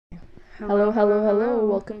Hello.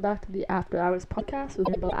 Welcome back to the After Hours podcast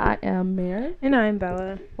with me. I am Mare. And I'm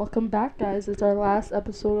Bella. Welcome back, guys. It's our last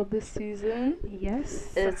episode of this season.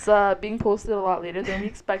 Yes. It's being posted a lot later than we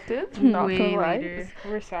expected. Not Way gonna lie. later.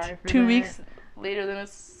 We're sorry for 2 that. weeks later than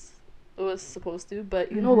it was supposed to,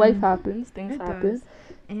 but you know, life happens. Things It happen. does.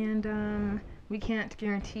 And we can't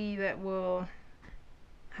guarantee that we'll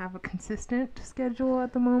have a consistent schedule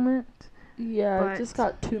at the moment. Yeah, I just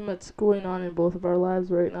got too much going on in both of our lives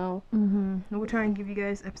right now. We'll try and give you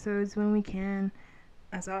guys episodes when we can,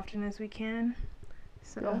 as often as we can.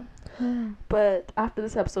 So, But after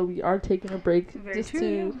this episode, we are taking a break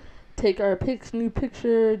to take our new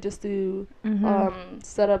picture, just to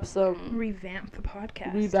set up some revamp the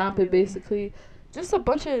podcast. Revamp it basically. Just a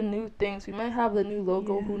bunch of new things. We might have the new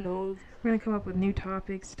logo. Who knows? We're gonna come up with new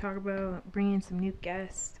topics to talk about, bring in some new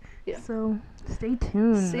guests. Yeah. So stay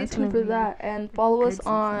tuned. Stay tuned for that, and follow us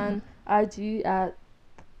on IG at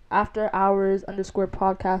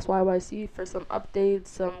afterhours_podcast YYC for some updates,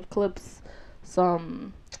 some clips,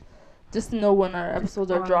 some just to know when our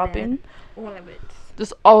episodes are dropping. All of it.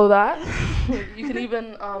 Just all of that. You can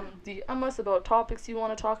even DM us about topics you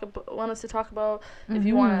want us to talk about. If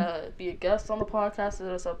you want to be a guest on the podcast, hit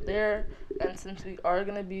us up there. And since we are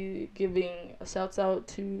going to be giving a shouts out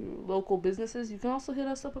to local businesses, you can also hit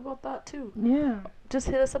us up about that too. Yeah. Just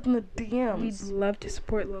hit us up in the DMs. We'd love to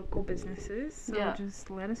support local businesses. So just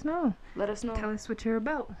let us know. Let us know. Tell us what you're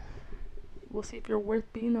about. We'll see if you're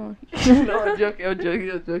worth being on. No, I'm joking.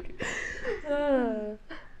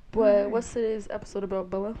 But what's today's episode about,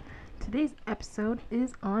 Bella? Today's episode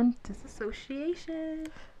is on disassociation.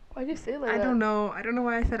 Why'd you say it like that? I don't know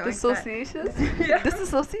why I said it Dissociation? like that. Yeah.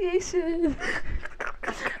 Disassociation.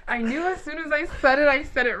 I knew as soon as I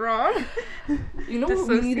said it wrong. You know what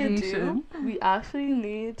we need to do? We actually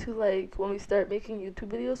need to, when we start making YouTube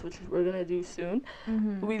videos, which we're going to do soon,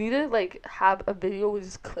 we need to, have a video with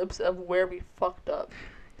just clips of where we fucked up.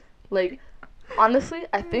 Honestly,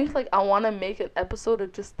 I think, I want to make an episode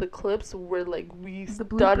of just the clips where, we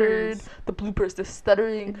stuttered, the bloopers, the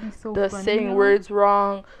stuttering, the saying words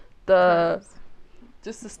wrong,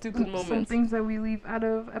 just the stupid moments. Some things that we leave out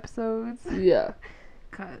of episodes. Yeah.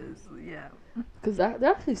 Because they're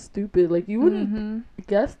actually stupid. You wouldn't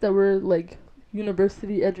guess that we're,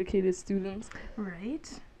 university-educated students. Right?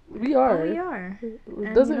 We are. We are.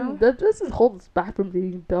 That doesn't hold us back from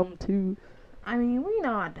being dumb, too. I mean, we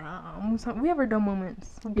not dumb. We have our dumb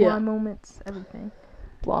moments. Blonde moments, everything.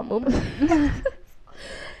 Blonde moments.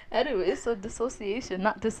 Anyway, so dissociation,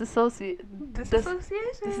 not disassociate.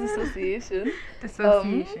 Disassociation. Disassociation.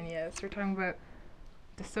 Dissociation, yes. We're talking about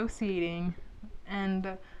dissociating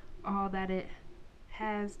and all that it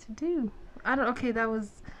has to do.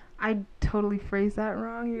 I totally phrased that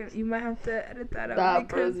wrong. You might have to edit that out. Nah,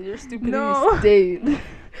 bro, you're stupidity stayed.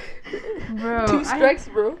 Bro. 2 strikes,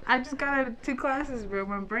 bro. I just got out of 2 classes, bro.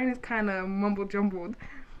 My brain is kind of mumble-jumbled.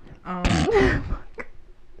 Guys,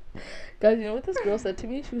 you know what this girl said to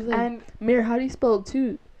me? She was like, Mir, how do you spell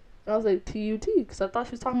toot? And I was like, T-U-T, because I thought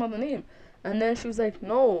she was talking about the name. And then she was like,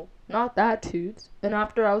 no, not that toot. And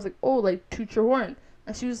after I was like, oh, toot your horn.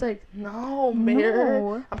 And she was like, no,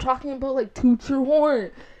 Mir, I'm talking about, toot your horn.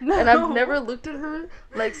 No. And I've never looked at her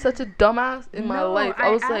like such a dumbass in my life. I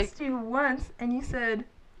was asked you once, and you said...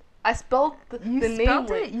 I spelled the name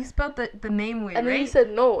way. You spelled the name way, and right? then you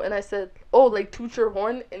said no, and I said, oh, toot your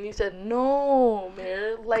horn, and you said, no,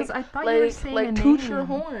 Mir, I thought you were saying toot your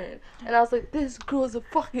horn. And I was like, this girl's a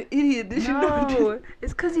fucking idiot. Did you know? No,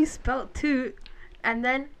 it's because you spelled toot, and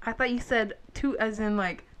then I thought you said toot as in,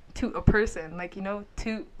 toot a person,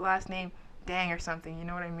 toot last name Dang or something, you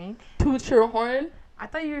know what I mean? Toot your horn? I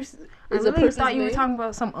thought you were... I really thought you were talking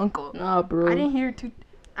about some uncle. Nah, bro. I didn't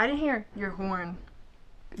hear your horn.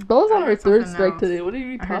 Bella's on her 3rd strike today. What are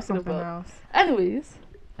you talking about? Else. Anyways,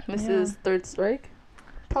 Mrs. 3rd strike,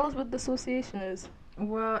 tell us what dissociation is.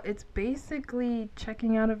 Well, it's basically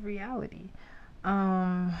checking out of reality.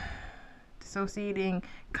 Dissociating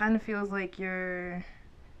kind of feels like you're...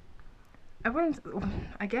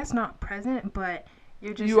 I guess not present, but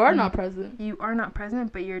you're just... You are not present. You are not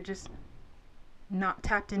present, but you're just not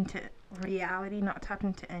tapped into reality, not tapped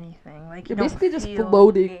into anything. You're basically just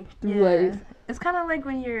floating through life. It's kind of like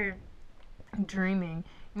when you're dreaming.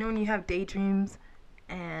 You know, when you have daydreams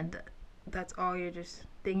and that's all you're just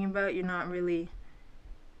thinking about, you're not really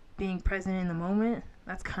being present in the moment.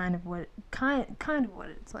 That's kind of what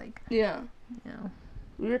it's like. Yeah. Yeah.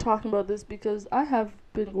 We were talking about this because I have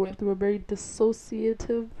been going through a very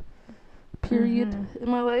dissociative period in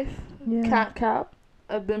my life. Yeah. Can't cap.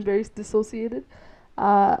 I've been very dissociated.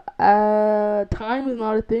 Time is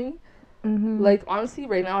not a thing. Mm-hmm. Like, honestly,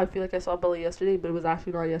 right now, I feel like I saw Bella yesterday, but it was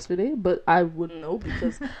actually not yesterday. But I wouldn't know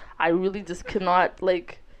because I really just cannot,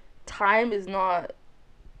 like, time is not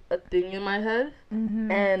a thing in my head.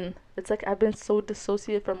 Mm-hmm. And it's like I've been so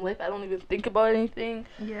dissociated from life, I don't even think about anything.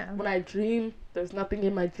 Yeah. When I dream, there's nothing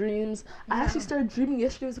in my dreams. I Yeah. actually started dreaming.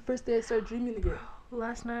 Yesterday was the first day I started dreaming again. Bro,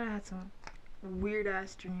 last night I had some weird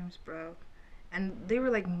ass dreams, bro. And they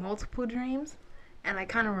were like multiple dreams. And I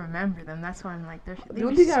kind of remember them. That's why I'm like, The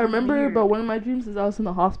only thing I remember about one of my dreams is I was in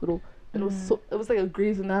the hospital, and it was like a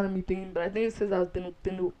Grey's Anatomy thing. But I think it's because I was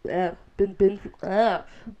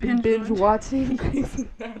binge watching Grey's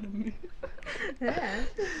Anatomy. Yeah.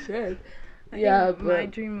 Sure. Yeah, my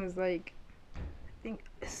dream was like, I think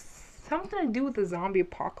something to do with the zombie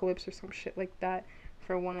apocalypse or some shit like that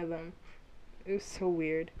for one of them. It was so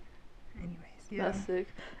weird. Anyways, yeah. That's sick.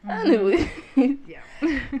 Mm-hmm. Anyway. Yeah.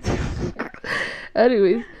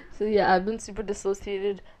 Anyways, so yeah, I've been super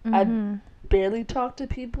dissociated. Mm-hmm. I barely talk to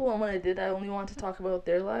people, and when I did, I only wanted to talk about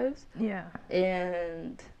their lives. Yeah.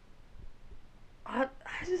 And I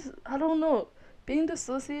don't know. Being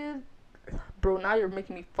dissociated, bro, now you're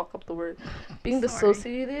making me fuck up the word. Being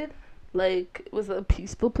dissociated, like, was a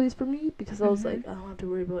peaceful place for me because I was like, I don't have to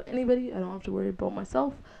worry about anybody. I don't have to worry about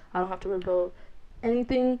myself. I don't have to worry about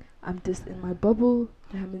anything. I'm just in my bubble.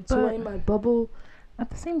 I'm enjoying my bubble. At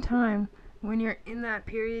the same time, when you're in that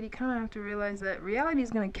period, you kind of have to realize that reality is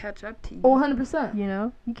going to catch up to you. Oh, 100%. You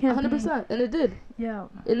know? You can't 100%. And it did. Yeah.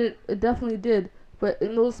 And it definitely did. But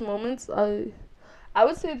in those moments, I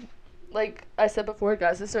would say, like I said before,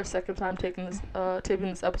 guys, this is our second time taping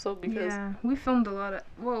this episode because... Yeah, we filmed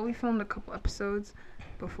we filmed a couple episodes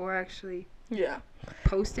before actually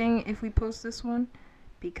posting, if we post this one,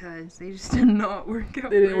 because they just did not work out.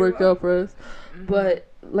 They didn't work out for us. Mm-hmm. But,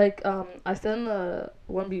 like, I said in the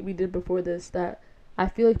one we did before this that I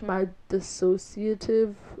feel like my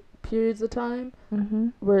dissociative periods of time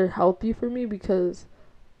were healthy for me because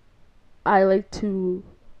I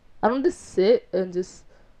don't just sit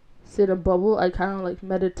in a bubble. I kind of, like,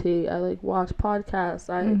 meditate. I, like, watch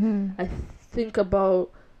podcasts. I think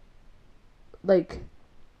about, like,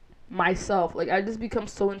 myself. Like, I just become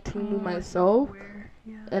so in tune with myself.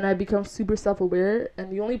 Yeah. And I become super self-aware,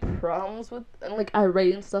 and the only problems with, and like I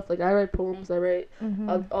write and stuff, like I write poems, I write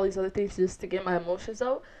all these other things just to get my emotions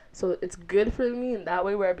out, so it's good for me in that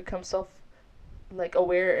way where I become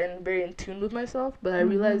aware and very in tune with myself. But I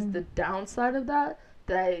realized the downside of that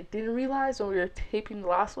I didn't realize when we were taping the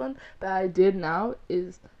last one, but I did now,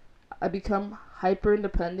 is I become hyper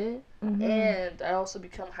independent, and I also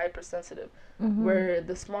become hypersensitive, where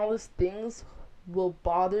the smallest things will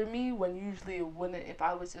bother me when usually it wouldn't if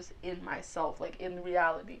I was just in myself, like in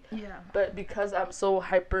reality. Yeah. But because I'm so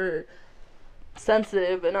hyper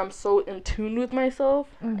sensitive and I'm so in tune with myself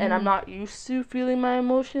and I'm not used to feeling my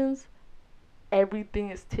emotions, everything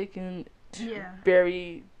is taken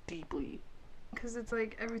very deeply. Because it's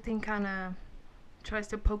like everything kind of tries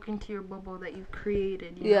to poke into your bubble that you've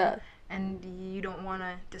created, you know? And you don't want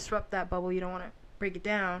to disrupt that bubble, you don't want to break it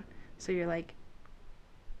down, so you're like,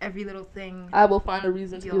 every little thing I will find a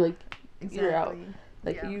reason to be like, you're out.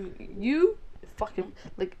 Like, Yeah. you fucking,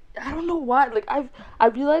 like, I don't know why. Like, I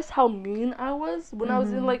realized how mean I was when I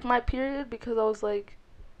was in, like, my period, because I was like,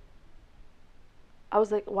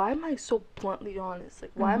 why am I so bluntly honest?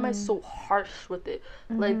 Like, why am I so harsh with it?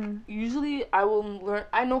 Like, usually I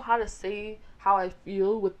know how to say how I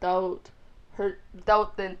feel without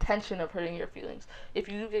the intention of hurting your feelings. If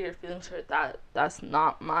you do get your feelings hurt, that's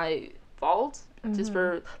not my fault. Just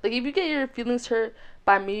for, like, if you get your feelings hurt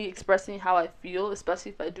by me expressing how I feel, especially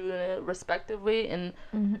if I do it in a respective way, in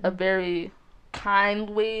a very kind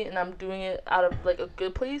way, and I'm doing it out of, like, a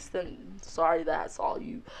good place, then sorry, that's all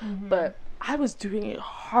you. But I was doing it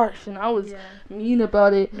harsh, and I was mean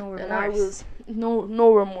about it, and I was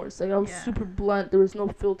no remorse. Like, I was super blunt. There was no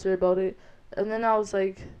filter about it. And then I was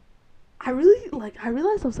like, I realized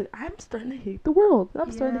I was like, I'm starting to hate the world.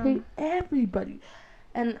 I'm starting to hate everybody.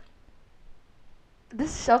 And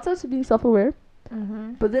this shouts out to being self-aware.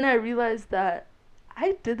 But then I realized that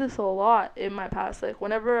I did this a lot in my past. Like,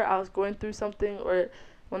 whenever I was going through something or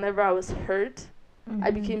whenever I was hurt,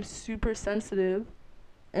 I became super sensitive,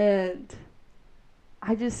 and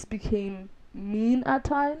I just became mean at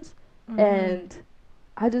times, and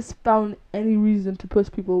I just found any reason to push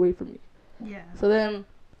people away from me. Yeah. So then,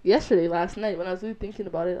 last night, when I was really thinking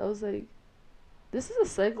about it, I was like, this is a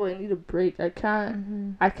cycle I need to break. I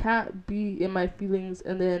can't be in my feelings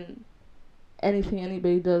and then anything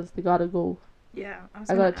anybody does, they gotta go. Yeah,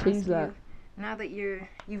 I gotta change that. Now that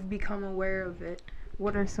you've become aware of it,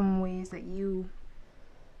 what are some ways that you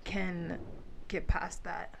can get past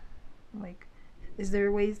that? Like, is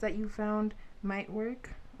there ways that you found might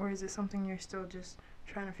work, or is it something you're still just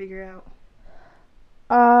trying to figure out?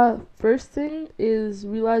 First thing is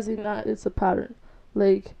realizing that it's a pattern.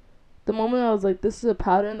 Like, the moment I was like, this is a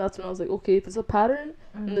pattern, that's when I was like, okay, if it's a pattern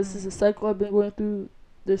and this is a cycle I've been going through,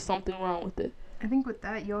 there's something wrong with it. I think with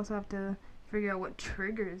that, you also have to figure out what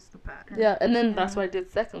triggers the pattern. Yeah, and then that's what I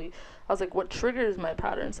did secondly. I was like, what triggers my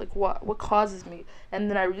patterns? Like, what causes me? And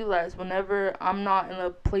then I realized whenever I'm not in a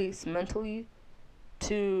place mentally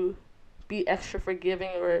to be extra forgiving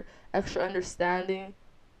or extra understanding,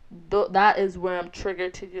 that is where I'm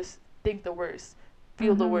triggered to just think the worst,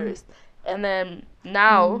 feel the worst. And then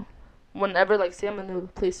now, whenever, like, say I'm in a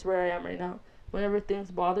place where I am right now, whenever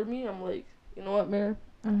things bother me, I'm like, you know what, man?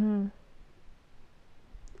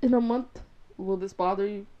 In a month, will this bother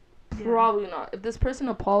you? Yeah. Probably not. If this person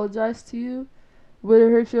apologized to you, would it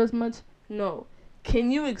hurt you as much? No.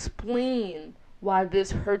 Can you explain why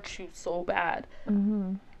this hurt you so bad?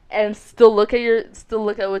 And still look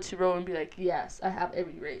at what you wrote and be like, yes, I have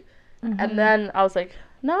every right. And then I was like,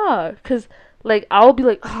 nah, because, like, I'll be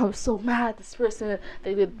like, oh, I'm so mad, this person,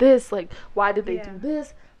 they did this, like, why did they do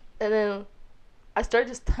this? And then I started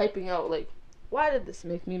just typing out, like, why did this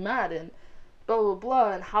make me mad, and blah, blah,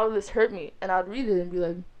 blah, and how did this hurt me? And I'd read it and be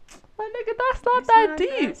like, my nigga, that's not that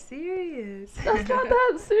deep. That serious. That's not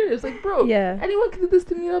that serious. Like, bro, anyone can do this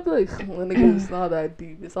to me, I'll be like, my nigga, it's not that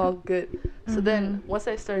deep. It's all good. So then, once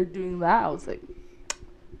I started doing that, I was like,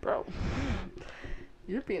 bro,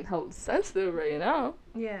 you're being held sensitive right now.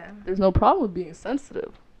 Yeah. There's no problem with being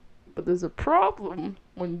sensitive. But there's a problem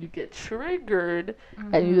when you get triggered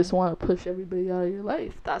and you just want to push everybody out of your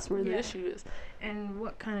life. That's where the issue is. And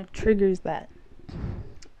what kind of triggers that?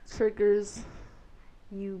 Triggers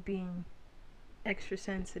you being extra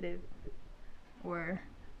sensitive or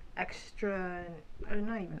extra, or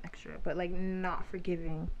not even extra, but like not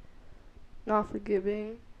forgiving. Not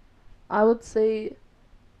forgiving. I would say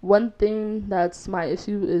one thing that's my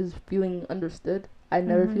issue is feeling understood. I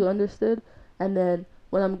never feel understood. And then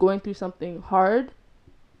when I'm going through something hard,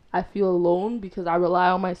 I feel alone because I rely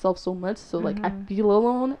on myself so much. So, like, I feel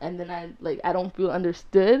alone, and then I don't feel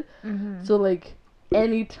understood. So, like,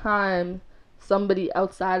 anytime somebody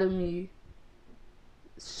outside of me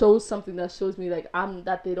shows something that shows me, like,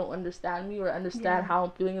 that they don't understand me or understand how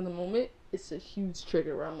I'm feeling in the moment, it's a huge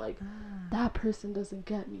trigger where I'm like, that person doesn't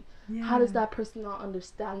get me. How does that person not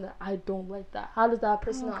understand that I don't like that? How does that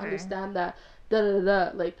person not understand that?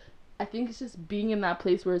 Like, I think it's just being in that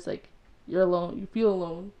place where it's like, you're alone, you feel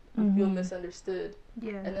alone, you feel misunderstood.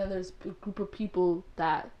 Yeah. And then there's a group of people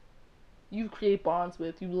that you create bonds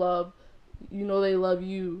with, you love, you know they love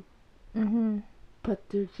you. But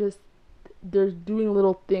they're doing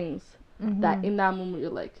little things that in that moment you're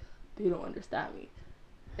like, they don't understand me.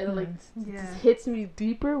 And it, like, just hits me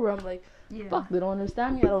deeper where I'm like, fuck, they don't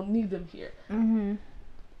understand me, I don't need them here.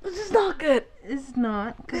 Which is not good. It's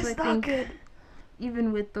not. Because I think good.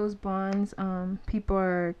 Even with those bonds, people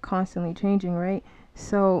are constantly changing, right?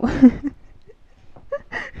 So,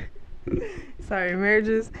 sorry, Mary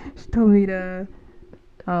she told me to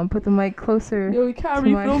put the mic closer. Yo, we can't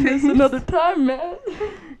refilm this another time, man.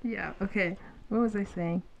 Yeah, okay. What was I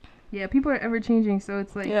saying? Yeah, people are ever changing, so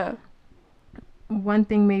it's like one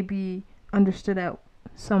thing may be understood at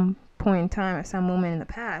some point in time, at some moment in the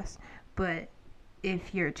past, but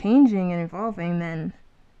if you're changing and evolving, then,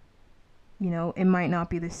 you know, it might not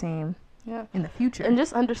be the same in the future. And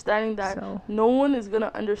just understanding that no one is going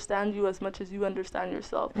to understand you as much as you understand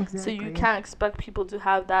yourself. Exactly. So you can't expect people to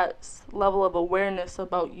have that level of awareness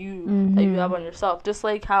about you that you have on yourself. Just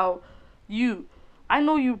like how I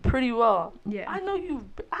know you pretty well. Yeah. I know you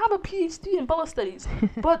have a PhD in Bella Studies.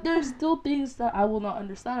 But there's still things that I will not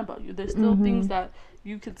understand about you. There's still things that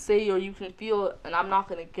you could say or you can feel, and I'm not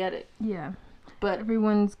going to get it. Yeah. But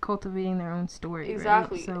everyone's cultivating their own story.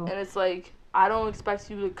 Exactly. Right? So. And it's like, I don't expect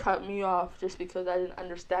you to cut me off just because I didn't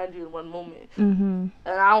understand you in one moment. And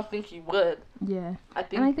I don't think you would. Yeah. I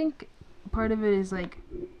think part of it is, like,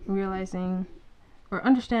 realizing or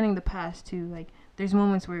understanding the past, too. Like, there's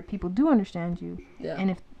moments where people do understand you. Yeah. And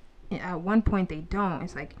if at one point they don't,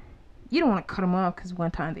 it's like, you don't want to cut them off because one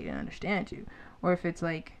time they didn't understand you. Or if it's,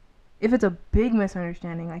 like, if it's a big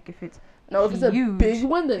misunderstanding, like, if it's a big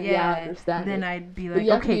one, then I understand. Then I'd be like,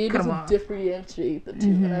 okay, cut them off. Differentiate the two,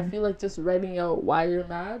 and I feel like just writing out why you're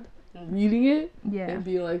mad and reading it, and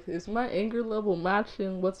being like, is my anger level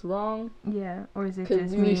matching what's wrong? Yeah, or is it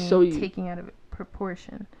just really me taking it out of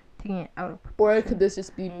proportion? Or could this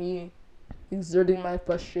just be me exerting my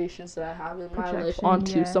frustrations that I have in my life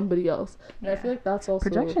onto somebody else? And I feel like that's also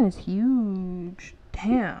projection is huge.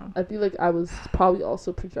 Damn. I feel like I was probably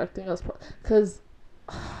also projecting us because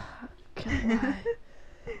can't lie.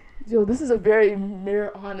 Yo, this is a very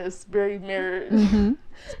mirror honest, very mirror.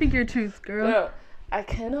 Speak your truth, girl. Yeah. I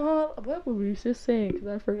cannot. What were we just saying? Because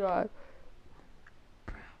I forgot.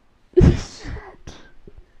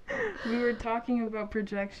 We were talking about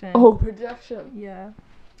projection. Oh, projection. Yeah.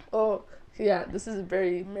 Oh, yeah. This is a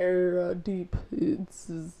very mirror deep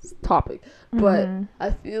topic, but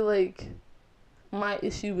I feel like my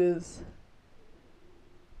issue is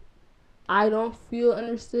I don't feel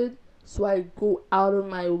understood, so I go out of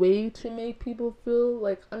my way to make people feel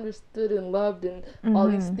like understood and loved and all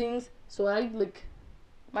these things. So I like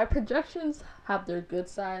my projections have their good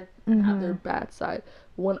side, have their bad side.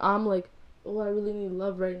 When I'm like, oh, I really need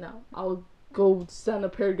love right now, I'll go send a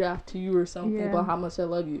paragraph to you or something about how much I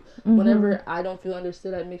love you. Whenever I don't feel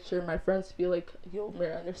understood, I make sure my friends feel like, yo,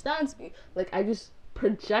 Mira understands me. Like, I just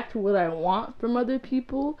project what I want from other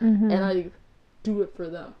people and I do it for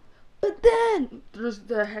them. But then there's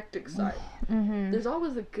the hectic side. There's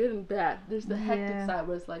always a good and bad. There's the hectic side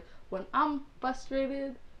where it's like, when I'm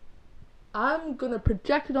frustrated, I'm gonna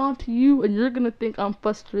project it onto you and you're gonna think I'm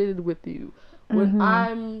frustrated with you. When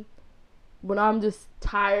I'm just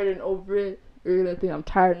tired and over it, you're gonna think I'm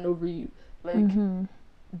tired and over you. Like,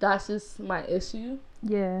 that's just my issue.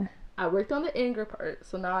 Yeah. I worked on the anger part,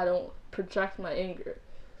 so now I don't project my anger.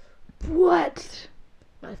 But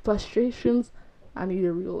my frustrations, I need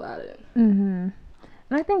to reel that in. And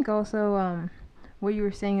I think also what you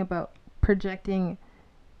were saying about projecting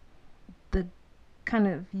the kind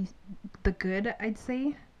of the good, I'd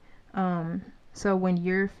say. So when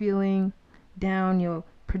you're feeling down, you'll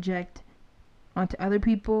project onto other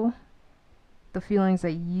people the feelings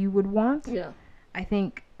that you would want. Yeah. I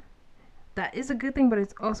think that is a good thing, but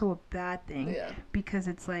it's also a bad thing. Yeah. Because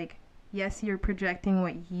it's like, yes, you're projecting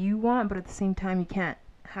what you want, but at the same time, you can't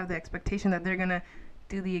have the expectation that they're going to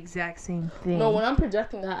do the exact same thing. No, when I'm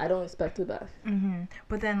projecting that, I don't expect it back.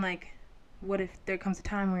 But then, like, what if there comes a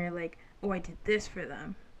time where you're like, oh, I did this for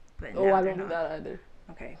them, but I don't do that either.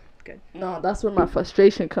 Okay, good. No, that's where my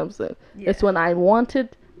frustration comes in. Yeah. It's when I want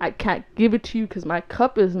it, I can't give it to you because my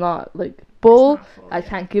cup is not, like, full. I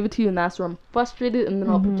can't give it to you, and that's where I'm frustrated, and then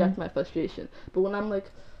I'll project my frustration. But when I'm like,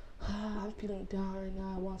 I'm feeling down right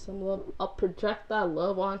now, I want some love, I'll project that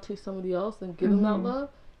love onto somebody else and give them that love,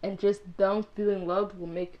 and just them feeling loved will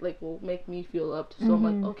make me feel loved. So I'm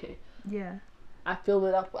like, okay, yeah, I filled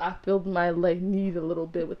it up. I filled my need a little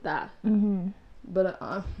bit with that. But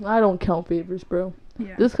I don't count favors, bro.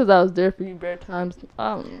 Yeah. Just because I was there for you bare times,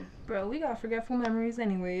 I don't know. Bro, we got forgetful memories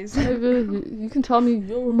anyways. You can tell me,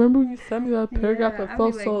 yo, remember you sent me that paragraph that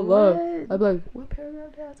felt so loved. I'd be like, what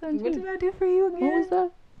paragraph did I send you? What did I do for you again? What was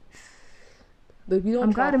that? Like, we don't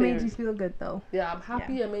I'm glad it made you feel good, though. Yeah, I'm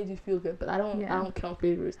happy it made you feel good, but I don't count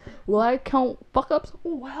favors. Will I count fuck-ups?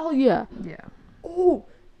 Oh, hell yeah. Yeah. Oh,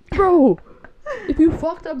 bro. If you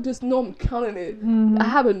fucked up, just know I'm counting it. I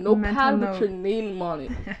have a notepad with your name on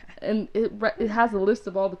it. And it has a list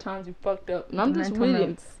of all the times you fucked up. And I'm just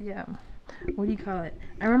waiting. Yeah. What do you call it?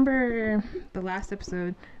 I remember the last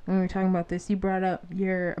episode when we were talking about this, you brought up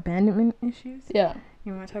your abandonment issues. Yeah.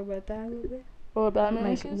 You want to talk about that a little bit? Oh,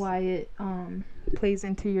 abandonment issues? Like why it plays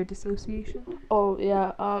into your dissociation? Oh,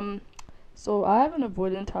 yeah. So I have an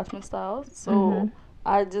avoidant attachment style. So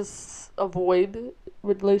I just avoid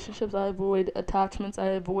relationships. I avoid attachments. I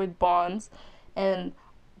avoid bonds. And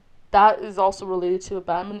that is also related to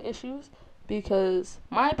abandonment issues, because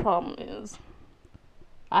my problem is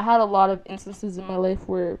I had a lot of instances in my life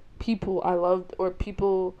where people I loved or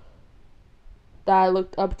people that I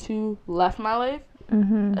looked up to left my life.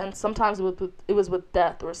 And sometimes it was with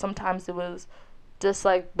death, or sometimes it was just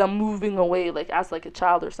like them moving away, like as like a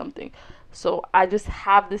child or something. So I just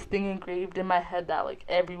have this thing engraved in my head that like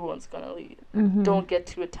everyone's gonna leave. Don't get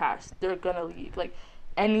too attached. They're gonna leave. Like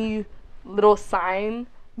any little sign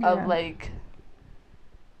of like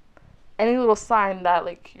any little sign that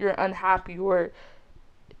like you're unhappy or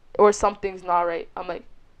something's not right, I'm like,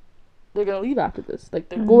 they're gonna leave after this. Like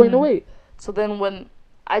they're going away. So then when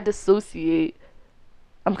I dissociate,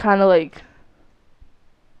 I'm kind of like,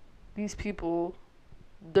 these people,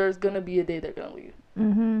 there's gonna be a day they're gonna leave.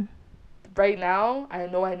 Right now, I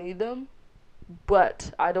know I need them,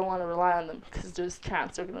 but I don't want to rely on them because there's a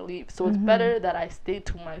chance they're gonna leave. So it's better that I stay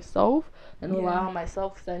to myself and rely on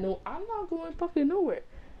myself, because I know I'm not going fucking nowhere.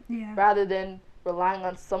 Yeah. Rather than relying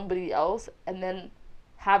on somebody else and then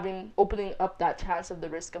opening up that chance of the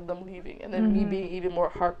risk of them leaving, and then me being even more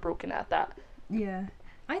heartbroken at that. Yeah,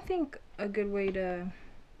 I think a good way to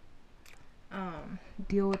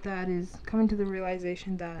deal with that is coming to the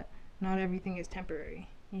realization that not everything is temporary.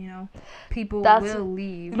 You know, people will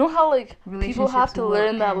leave. You know how like people have to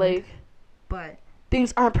learn that, like, but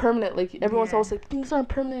things aren't permanent. Like, everyone's Yeah. always like, things aren't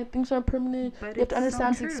permanent. But You have to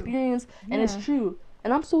understand the experience, and it's true.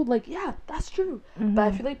 And I'm so like, yeah, that's true. But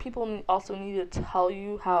I feel like people also need to tell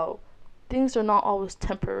you how things are not always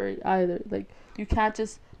temporary either. Like, you can't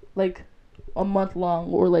just, like, a month long,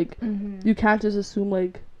 or like, you can't just assume,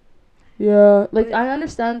 like, yeah, like, But I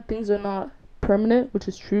understand things are not permanent, which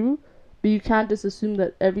is true, but you can't just assume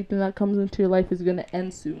that everything that comes into your life is gonna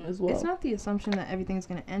end soon as well. It's not the assumption that everything's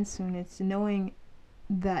gonna end soon. It's knowing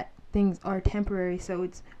that things are temporary. So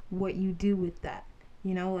it's what you do with that.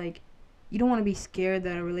 You know, like, you don't want to be scared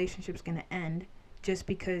that a relationship's gonna end just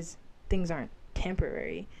because things aren't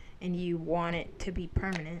temporary and you want it to be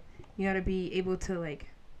permanent. You gotta be able to, like,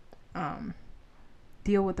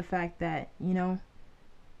 deal with the fact that, you know,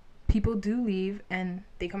 people do leave and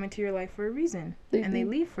they come into your life for a reason. They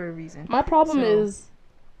leave for a reason. My problem is,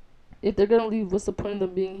 if they're gonna leave, what's the point of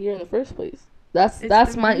them being here in the first place?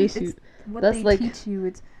 That's my issue. It's what that's they like, teach you.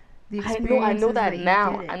 It's the I experiences know that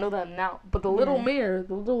now. you I know that now. But the little Mare,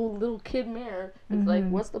 the little kid Mare, is like,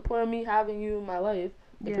 what's the point of me having you in my life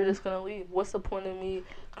if you're just gonna leave? What's the point of me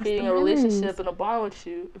creating a relationship and a bond with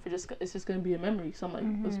you if it's just gonna be a memory? So I'm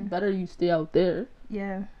like, it's better you stay out there.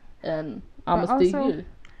 Yeah. And I'm gonna stay here.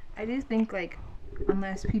 I do think, like,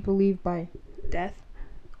 unless people leave by death,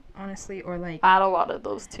 honestly, or like, I had a lot of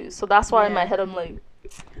those too. So that's why in my head I'm like,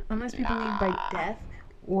 unless people leave by death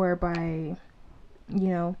or by, you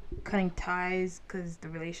know, cutting ties because the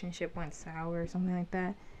relationship went sour or something like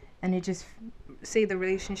that, and it just, say the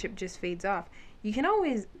relationship just fades off, you can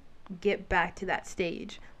always get back to that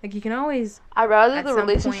stage. Like, you can always, I'd rather the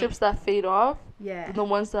relationships that fade off than the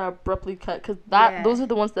ones that are abruptly cut, because those are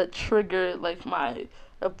the ones that trigger, like, my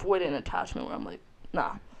avoidant attachment, where I'm like,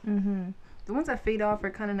 nah. The ones that fade off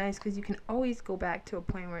are kind of nice because you can always go back to a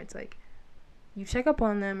point where it's like, you check up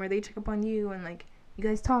on them or they check up on you, and, like, you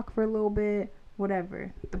guys talk for a little bit,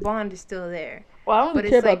 whatever. The bond is still there. Well, I don't really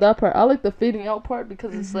care about that part. I like the fading out part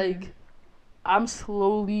because it's like, I'm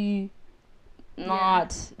slowly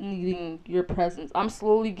not needing your presence. I'm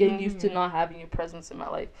slowly getting used to not having your presence in my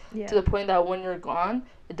life, to the point that when you're gone,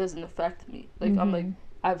 it doesn't affect me. Like, I'm like,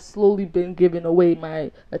 I've slowly been giving away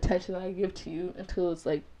my attention that I give to you until it's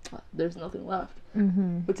like, there's nothing left.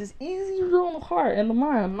 Which is easier on the heart and the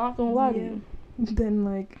mind. I'm not gonna lie to you. Then,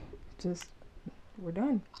 like, just, we're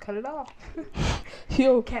done. Cut it off.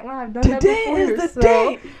 Yo, can't lie. I've done that before. Today is the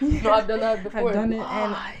day. No, I've done that before. I've done it,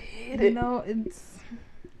 and I hate it. You know,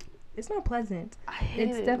 it's not pleasant. I hate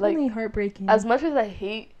it. It's definitely heartbreaking. As much as I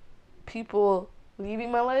hate people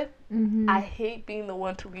leaving my life, I hate being the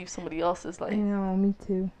one to leave somebody else's life. I know, me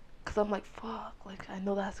too. Because I'm like, fuck, like, I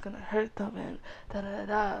know that's gonna hurt them, and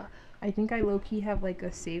da-da-da. I think I low-key have, like,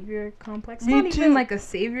 a savior complex. Me Not too. even, like, a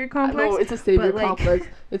savior complex. No, it's a savior like, complex.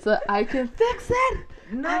 It's a, I can fix it.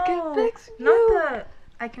 No, I can fix you. Not the,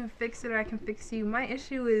 I can fix it or I can fix you. My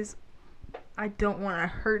issue is, I don't want to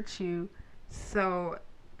hurt you, so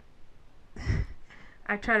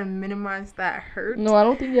I try to minimize that hurt. No, I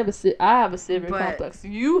don't think you have I have a savior complex.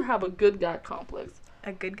 You have a good guy complex.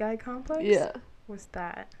 A good guy complex? Yeah. What's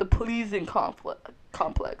that? The pleasing complex.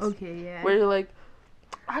 Okay, yeah. Where you're like,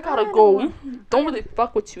 I gotta go. Don't really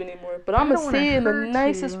fuck with you anymore. But I'm gonna say it in the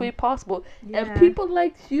nicest way possible. Yeah. And people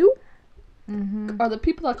like you are the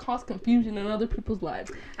people that cause confusion in other people's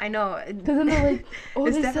lives. I know. Because then they're like, oh,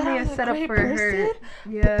 it's they definitely said I'm a great person.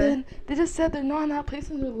 Yeah. But then they just said they're not in that place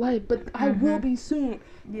in their life. But I will be soon.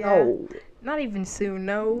 Yeah. No. Not even soon,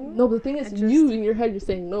 no. No, but the thing is, you in your head, you're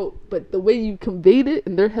saying no. But the way you conveyed it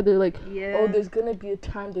in their head, they're like, oh, there's going to be a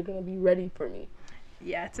time they're going to be ready for me.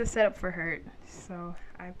 Yeah, it's a setup for hurt. So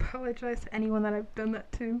I apologize to anyone that I've done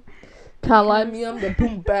that to. Can't lie to me, I'm the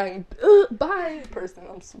boom bang bye person.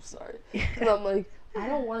 I'm so sorry. Because I'm like, I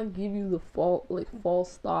don't want to give you the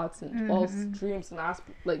false thoughts and false dreams and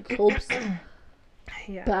hopes.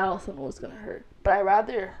 Yeah. But I also know it's going to hurt. But I'd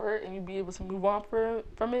rather it hurt and you be able to move on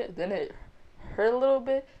from it than it hurt a little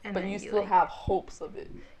bit, and but you still have hopes of it.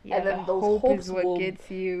 Yeah, and then those hope hopes is what gets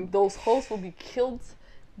you. Those hopes will be killed.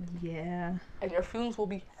 Yeah. And your feelings will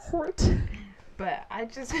be hurt. But I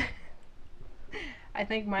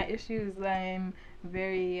think my issue is I'm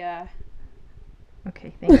very,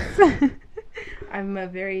 okay, thanks. I'm a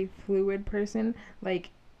very fluid person.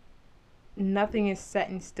 Like, nothing is set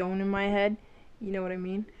in stone in my head. You know what I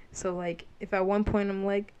mean? So, like, if at one point I'm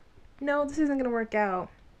like, no, this isn't going to work out,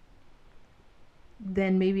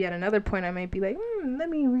 then maybe at another point I might be like, let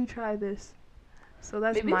me retry this. So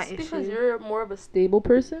that's maybe my issue. Maybe it's because you're more of a stable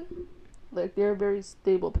person. Like, you're a very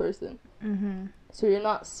stable person. Mm-hmm. So you're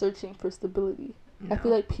not searching for stability. I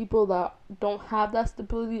feel like people that don't have that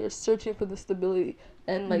stability are searching for the stability,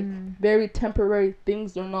 and like very temporary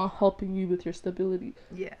things are not helping you with your stability.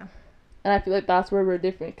 Yeah. And I feel like that's where we're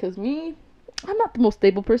different. Cause me, I'm not the most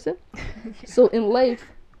stable person. Yeah. So in life,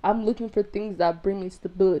 I'm looking for things that bring me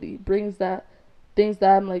stability, things that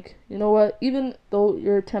I'm like, you know what? Even though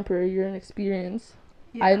you're temporary, you're an experience.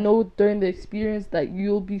 Yeah. I know during the experience that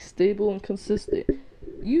you'll be stable and consistent.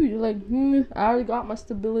 You're like, I already got my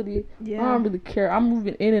stability. Yeah. I don't really care. I'm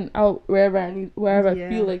moving in and out wherever I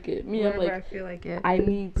feel like it. Wherever I'm like, I feel like it. I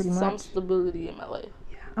need some stability in my life.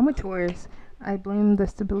 Yeah. I'm a Taurus. I blame the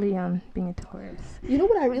stability on being a Taurus. You know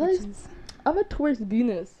what I realized? I'm a Taurus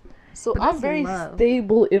Venus. So I'm very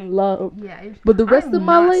stable in love. Yeah. But the rest of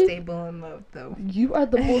my life, I'm not stable in love, though. You are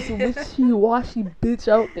the most wishy-washy bitch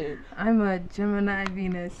out there. I'm a Gemini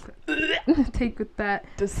Venus. Take with that.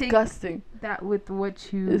 Disgusting. Take that with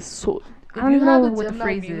what you... It's so... I don't know what the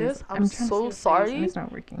phrase is. I'm so sorry. It's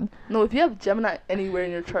not working. No, if you have Gemini anywhere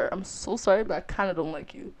in your chart, I'm so sorry, but I kind of don't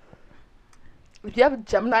like you. If you have a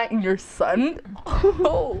Gemini in your sun,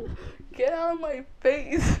 oh, get out of my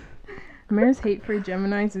face. Mare's hate for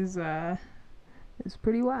Geminis is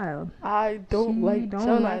pretty wild. I don't like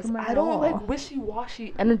Geminis. I don't like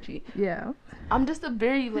wishy-washy energy. Yeah. I'm just a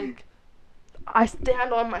very, like, I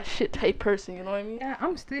stand on my shit type person, you know what I mean? Yeah,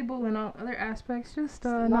 I'm stable in all other aspects, just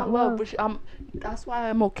not love. But that's why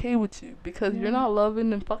I'm okay with you, because you're not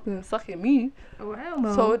loving and fucking and sucking me. Oh, hell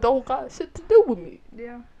no. So it don't got shit to do with me.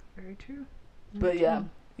 Yeah, very true. But yeah,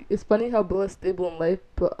 it's funny how Bill is stable in life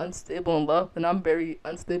but unstable in love, and I'm very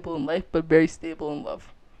unstable in life but very stable in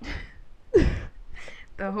love.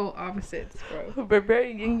 The whole opposites, bro. We're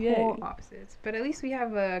very yin yang. Whole opposites. But at least we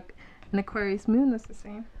have an Aquarius moon that's the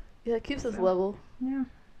same. Yeah, it keeps us level. Yeah,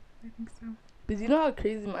 I think so. But you know how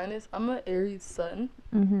crazy mine is? I'm an Aries sun,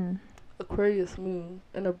 Aquarius moon,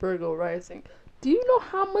 and a Virgo rising. Do you know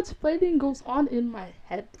how much fighting goes on in my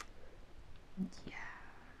head? Yeah.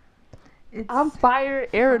 I'm fire,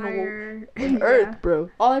 air, and earth, bro.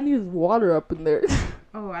 All I need is water up in there.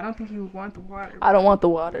 Oh, I don't think you want the water. I don't want the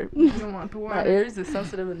water. You don't want the water. My Aries is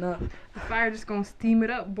sensitive enough. The fire just gonna steam it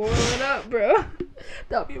up, boil it up, bro.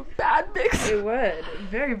 That'd be a bad mix. It would.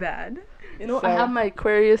 Very bad. You know, I have my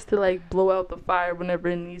Aquarius to, like, blow out the fire whenever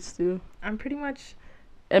it needs to. I'm pretty much...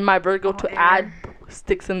 And my Virgo to add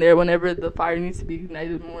sticks in there whenever the fire needs to be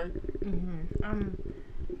ignited more. I'm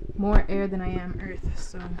more air than I am earth,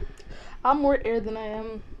 so... I'm more air than I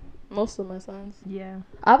am most of my signs. Yeah.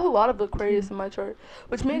 I have a lot of Aquarius in my chart,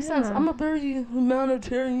 which makes sense. I'm a very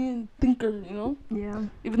humanitarian thinker, you know? Yeah.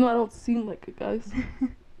 Even though I don't seem like it, guys.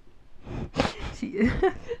 She is.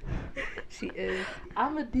 She is.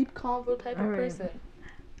 I'm a deep convo type of person.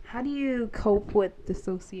 How do you cope with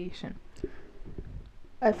dissociation?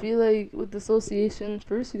 I feel like with dissociation,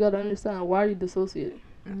 first you gotta understand why you're dissociating.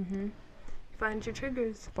 Find your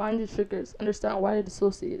triggers. Understand why you're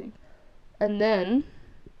dissociating. And then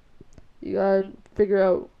you gotta figure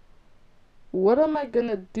out, what am I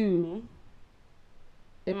gonna do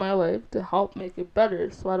in my life to help make it better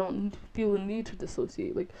so I don't feel the need to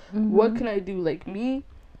dissociate? Like, what can I do? Like me,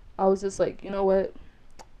 I was just like, you know what?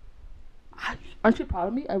 Aren't you proud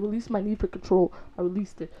of me? I released my need for control. I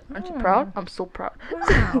released it. Aren't you proud? I'm so proud.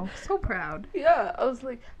 Wow, so proud. Yeah, I was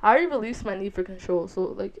like, I already released my need for control. So,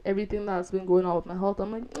 like, everything that's been going on with my health,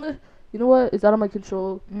 I'm like, you know what? It's out of my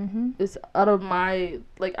control. It's out of my,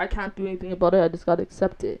 like, I can't do anything about it. I just gotta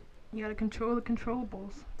accept it. You gotta control the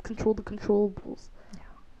controllables. Control the controllables.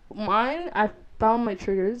 Yeah. Mine, I found my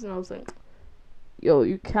triggers, and I was like, yo,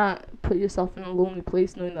 you can't put yourself in a lonely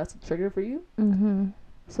place knowing that's a trigger for you.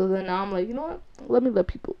 So then now I'm like, you know what? Let me let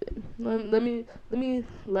people in. Let me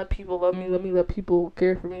let people love me. Let me let people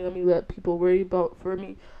care for me. Let me let people worry for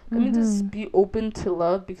me. Let me just be open to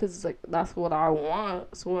love, because it's like, that's what I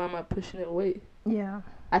want. So why am I pushing it away? Yeah.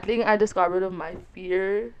 I think I just got rid of my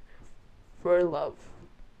fear for love.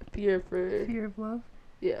 Fear of love?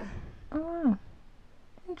 Yeah. Oh, wow.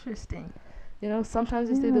 Interesting. You know, sometimes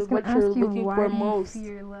they say that what you're looking for most.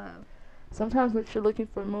 Fear love. Sometimes what you're looking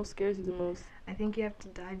for most scares you the most. I think you have to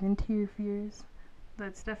dive into your fears.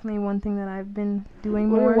 That's definitely one thing that I've been doing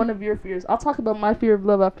more. What are one of your fears? I'll talk about my fear of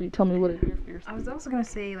love after you tell me what are your fears. I was also going to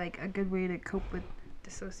say, like, a good way to cope with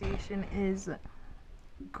dissociation is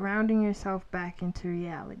grounding yourself back into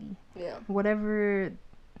reality. Yeah. Whatever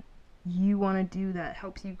you want to do that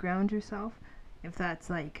helps you ground yourself, if that's,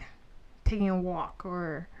 like, taking a walk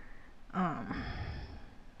or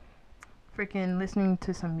freaking listening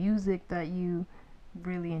to some music that you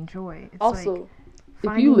really enjoy. It's also,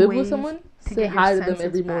 like, if you live with someone, say hi to them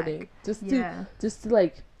every morning. Just to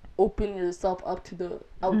like open yourself up to the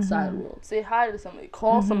outside world. Say hi to somebody,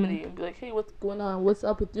 call somebody, and be like, hey, what's going on? What's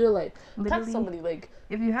up with your life? Literally, text somebody. Like,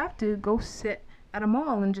 if you have to, go sit at a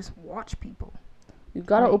mall and just watch people. You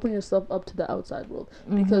gotta open yourself up to the outside world,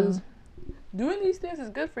 because doing these things is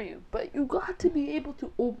good for you, but you got to be able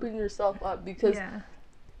to open yourself up, because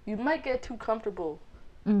you might get too comfortable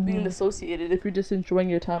being associated if you're just enjoying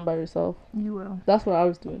your time by yourself. You will. That's what I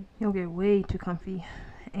was doing. You'll get way too comfy,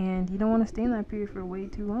 and you don't want to stay in that period for way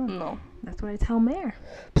too long. No. That's what I tell Mare.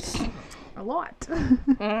 A lot.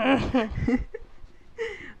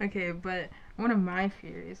 Okay, but one of my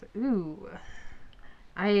fears,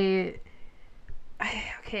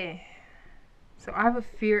 okay. So I have a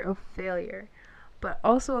fear of failure, but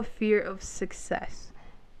also a fear of success.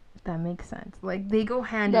 If that makes sense. Like, they go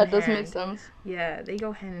hand in hand. That does make sense. Yeah, they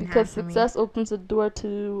go hand in hand. Because success opens the door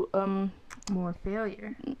to more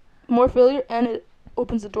failure. More failure, and it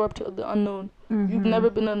opens the door up to the unknown. You've never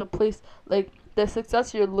been in a place like the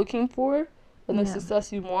success you're looking for and the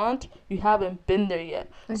success you want. You haven't been there yet,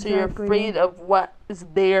 so you're afraid of what is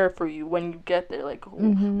there for you when you get there. Like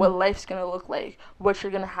what life's gonna look like, what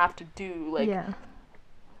you're gonna have to do, like,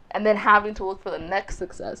 and then having to look for the next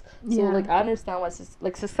success. So like, I understand why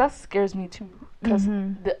success scares me too, because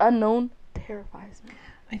the unknown terrifies me.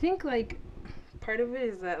 I think like part of it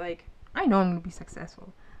is that, like, I know I'm gonna be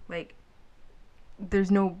successful. Like,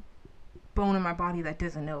 there's no bone in my body that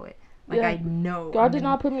doesn't know it. Like, I know God did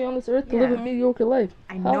not put me on this earth to live a mediocre life.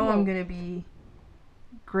 I know I'm gonna be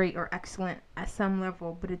great or excellent at some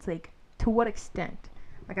level, but it's like, to what extent?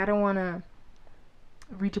 Like, I don't want to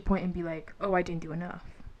reach a point and be like, oh, I didn't do enough,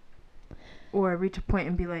 or reach a point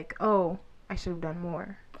and be like, oh, I should have done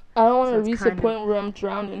more. I don't want to reach a point where I'm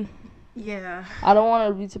drowning. Yeah. I don't want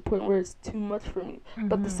to reach a point where it's too much for me.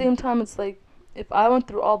 But at the same time, it's like, if I went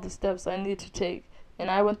through all the steps I need to take, and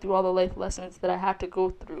I went through all the life lessons that I had to go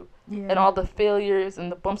through, and all the failures and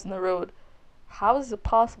the bumps in the road, how is it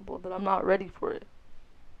possible that I'm not ready for it?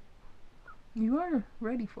 You are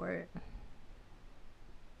ready for it.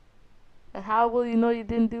 And how will you know you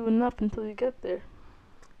didn't do enough until you get there?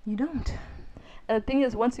 You don't. And the thing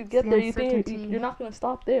is, once you get there, you think you're not going to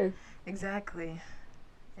stop there. Exactly.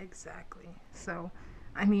 So,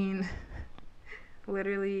 I mean,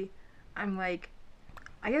 literally, I'm like,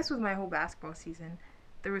 I guess with my whole basketball season,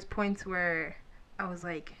 there was points where I was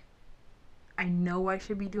like, I know I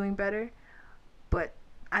should be doing better, but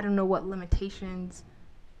I don't know what limitations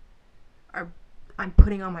I'm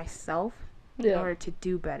putting on myself in order to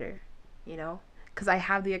do better, you know? Because I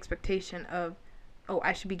have the expectation of, oh,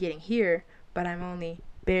 I should be getting here, but I'm only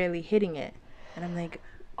barely hitting it. And I'm like,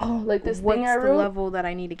 oh, like this what's thing I wrote? The level that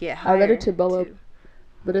I need to get higher? I read it to Bella,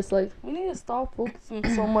 but it's like, we need to stop focusing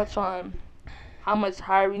so much on how much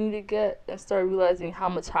higher we need to get and start realizing how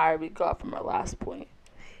much higher we got from our last point.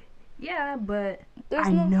 Yeah, but I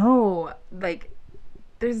know, like,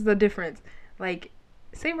 there's the difference. Like,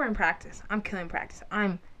 say we're in practice. I'm killing practice.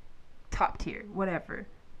 I'm top tier, whatever,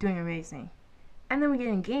 doing amazing. And then we get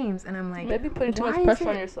in games, and I'm like, maybe putting too much pressure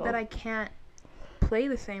on yourself. That I can't play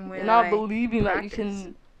the same way. You're not believing that you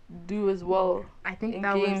can do as well in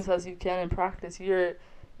games as you can in practice. You're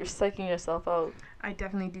psyching yourself out. I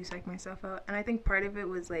definitely do psych myself out, and I think part of it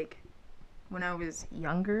was like when I was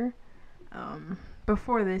younger.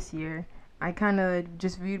 Before this year, I kind of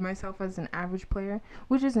just viewed myself as an average player,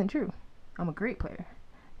 which isn't true. I'm a great player.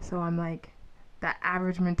 So I'm like, that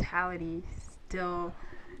average mentality is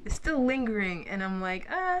still lingering, and I'm like,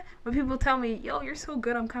 when people tell me, yo, you're so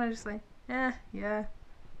good, I'm kind of just like, yeah,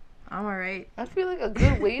 I'm alright. I feel like a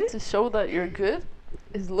good way to show that you're good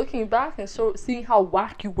is looking back and seeing how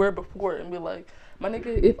whack you were before, and be like, my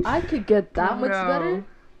nigga, if I could get that much better,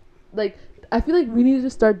 like, I feel like we need to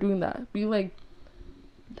start doing that. Being like,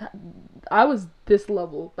 I was this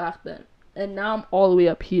level back then, and now I'm all the way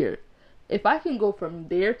up here. If I can go from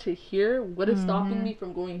there to here, what is stopping me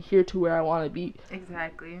from going here to where I want to be?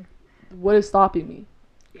 Exactly. What is stopping me?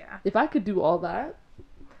 Yeah. If I could do all that,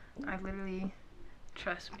 I literally,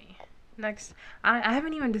 trust me. Next, I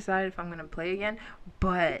haven't even decided if I'm gonna play again,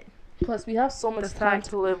 but plus we have so much time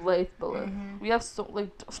to live life, but we have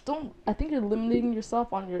I think you're limiting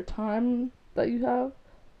yourself on your time that you have,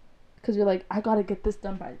 because you're like, I gotta get this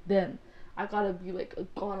done by then. I gotta be like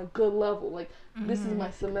on a good level. Like, this is my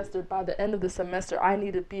semester. By the end of the semester, I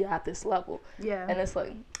need to be at this level. Yeah. And it's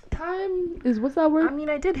like, time is, what's that word? I mean,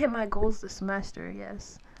 I did hit my goals this semester,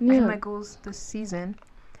 yes. Yeah. I hit my goals this season,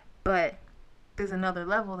 but there's another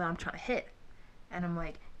level that I'm trying to hit. And I'm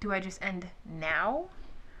like, do I just end now,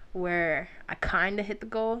 where I kind of hit the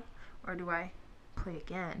goal, or do I play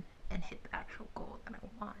again and hit the actual goal that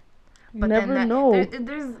I want? But you never know.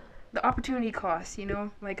 the opportunity cost, you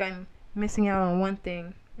know? Like, I'm missing out on one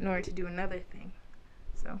thing in order to do another thing.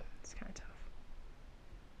 So, it's kind of tough.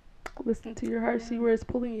 Listen to your heart, see where it's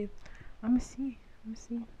pulling you. I'm gonna see.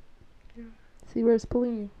 Yeah. See where it's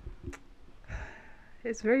pulling you.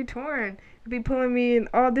 It's very torn. It'd be pulling me in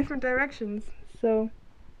all different directions. So,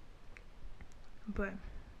 but,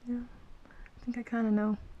 yeah. I think I kind of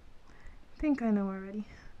know. I think I know already.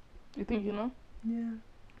 You think you know? Yeah,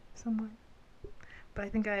 somewhat. But I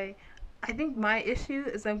think my issue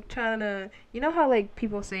is I'm trying to, you know how like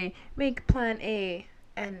people say make plan A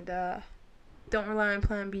and don't rely on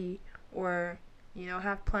plan B, or you know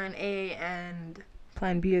have plan A and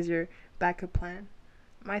plan B as your backup plan.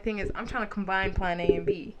 My thing is I'm trying to combine plan A and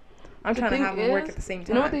B. I'm trying to have them work at the same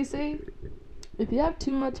time. You know what they say? If you have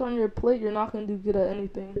too much on your plate, you're not gonna do good at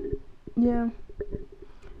anything. Yeah.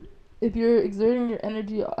 If you're exerting your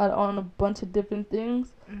energy on a bunch of different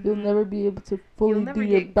things, you'll never be able to fully do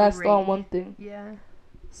your best on one thing. Yeah.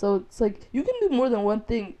 So it's like you can do more than one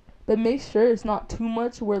thing, but make sure it's not too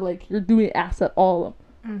much where like you're doing ass at all of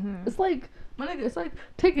them. It's like, my nigga, it's like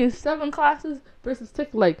taking 7 classes versus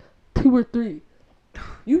taking like 2 or 3.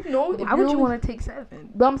 You know, why would you want to take 7?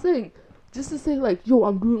 But I'm saying, just to say like, yo,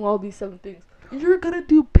 I'm doing all these 7 things. You're gonna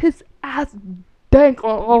do piss ass dank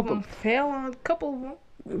on all of them. Fail on a couple of them.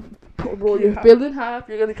 Bro, you're failing half.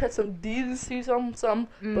 You're gonna catch some D's and C's, some.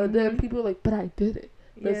 But then people are like, but I did it.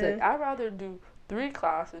 But it's like, I'd rather do 3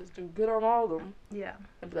 classes, do good on all of them. Yeah.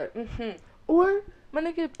 And be like, Or, my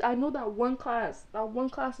nigga, I know that one class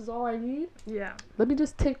is all I need. Yeah. Let me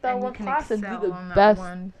just take that one class and do the best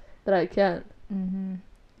that I can.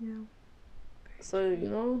 Yeah. So, you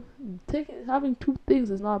know, having 2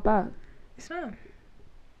 things is not bad. It's not.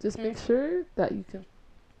 Just make sure that you can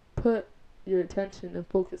put your attention and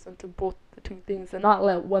focus into both the 2 things and not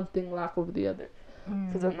let one thing lack over the other,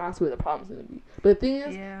 because then that's where the problem's gonna be. But the thing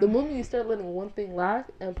is, the moment you start letting one thing lack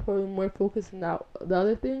and putting more focus in the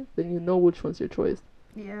other thing, then you know which one's your choice.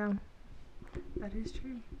 Yeah, that is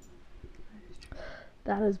true.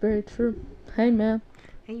 That is very true. Hey man,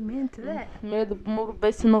 amen to that. May the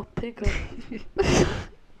motivational pick up.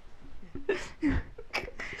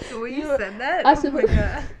 The way you said that, I should put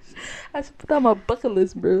that on my bucket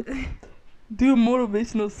list, bro. Do a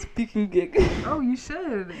motivational speaking gig. Oh, you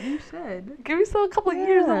should. Give me a couple of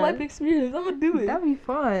years of life experience. I'm gonna do it. That'd be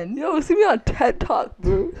fun. Yo, see me on TED Talk,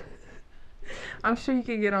 bro. I'm sure you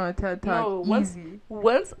can get on a TED Talk. No, easy.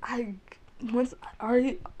 Once I get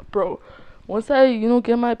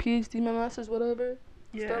my PhD, my master's, whatever,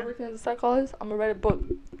 start working as a psychologist, I'm gonna write a book.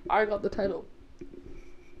 I already got the title.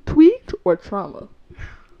 Tweaked or Trauma?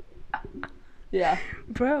 Yeah.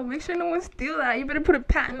 Bro, make sure no one steal that. You better put a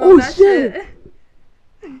patent on that shit.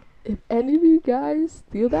 If any of you guys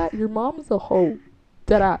steal that, your mom is a hoe.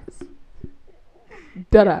 Deadass.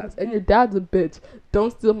 And your dad's a bitch.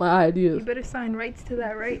 Don't steal my ideas. You better sign rights to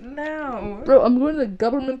that right now. Bro, I'm going to the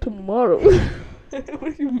government tomorrow.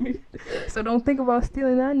 What do you mean? So don't think about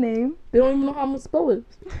stealing that name. They don't even know how I'm going to spell it.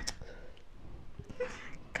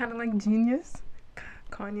 Kind of like Genius.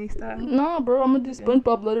 Kanye style. Nah, bro, I'm going to do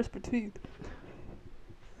SpongeBob letters for Tweaked.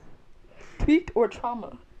 Tweaked or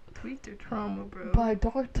Trauma? Tweaked or Trauma, bro. By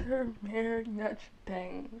Dr. Marignach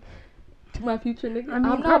Dang. To my future nigga. I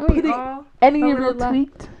mean, I'm not putting any of your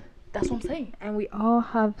tweaked. That's what I'm saying. And we all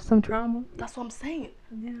have some trauma. That's what I'm saying.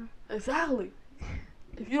 Yeah. Exactly.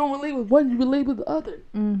 If you don't relate with one, you relate with the other.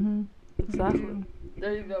 Exactly.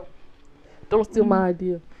 There you go. Don't steal my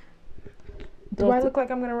idea. Do I look like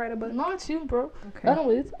I'm gonna write a book? Not you, bro. Okay.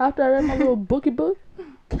 Anyways, after I read my little book,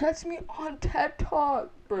 catch me on TED Talk,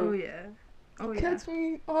 bro. Oh yeah. Catch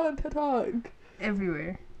me on TED Talk.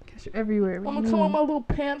 Everywhere. Catch you everywhere. I'm gonna come on my little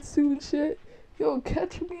pantsuit and shit. Yo,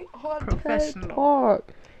 catch me on TED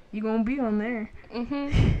Talk. You gonna be on there.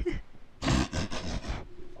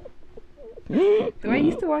 I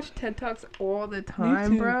used to watch TED Talks all the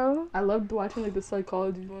time, bro. I loved watching like the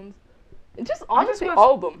psychology ones. And just honestly,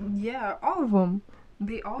 all of them. Yeah, all of them.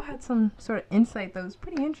 They all had some sort of insight that was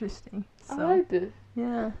pretty interesting. So. I liked it.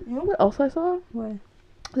 Yeah. You know what else I saw? What?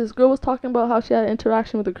 This girl was talking about how she had an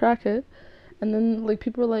interaction with a crackhead. And then, like,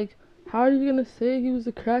 people were like, how are you going to say he was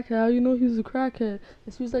a crackhead? How do you know he was a crackhead?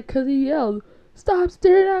 And she was like, because he yelled, stop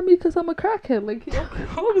staring at me because I'm a crackhead. Like, he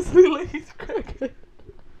obviously, like, he's a crackhead.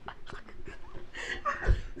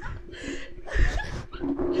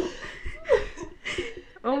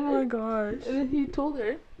 Oh my gosh. And then he told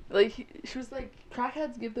her, like, she was like,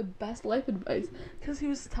 crackheads give the best life advice. Because he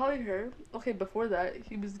was telling her, okay, before that,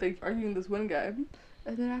 he was, like, arguing with this one guy.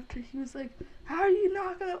 And then after, he was like, how are you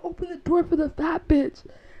not going to open the door for the fat bitch?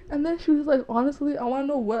 And then she was like, honestly, I want to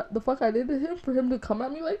know what the fuck I did to him for him to come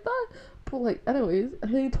at me like that. But like, anyways,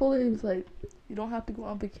 and then he told her, he was like, you don't have to go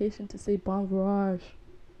on vacation to say bon voyage.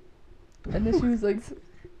 And then she was like,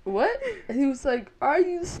 what? And he was like, are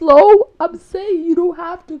you slow? I'm saying you don't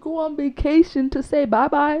have to go on vacation to say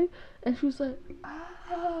bye-bye. And she was like,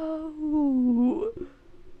 oh.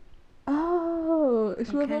 Oh. And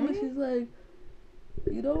she went home and she's like,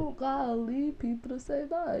 you don't gotta leave people to say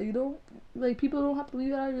bye. You don't, like, people don't have to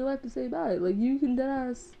leave out of your life to say bye. Like, you can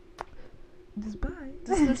just bye.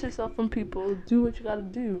 Distance yourself from people. Do what you gotta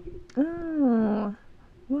do. Oh.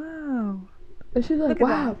 Wow. And she's like,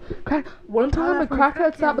 wow. One time a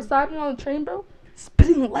crackhead sat beside me on the train, bro,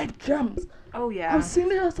 spitting life gems. Oh, yeah. I'm sitting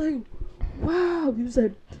there, I was like, wow. He was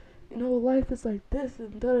like, you know, life is like this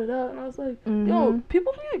and da-da-da. And I was like, yo,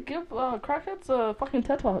 people need to give crackheads a fucking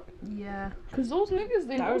TED Talk. Yeah. Because those niggas,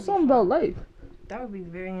 they know something about life. That would be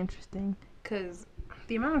very interesting. Because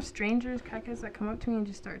the amount of strangers, crackheads that come up to me and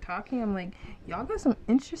just start talking, I'm like, y'all got some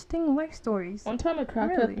interesting life stories. One time a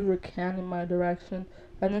crackhead threw a can in my direction.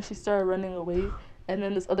 And then she started running away. And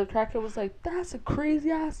then this other crackhead was like, that's a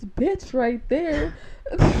crazy ass bitch right there.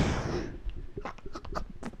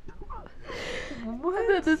 What? And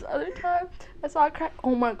then this other time, I saw a crack.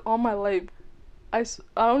 Oh my, all my life. I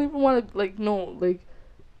don't even want to, like, no. Like,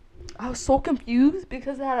 I was so confused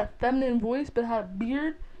because it had a feminine voice, but it had a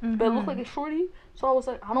beard, but it looked like a shorty. So I was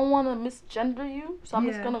like, I don't want to misgender you. So I'm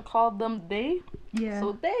just going to call them they. Yeah.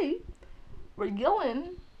 So they were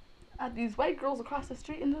yelling at these white girls across the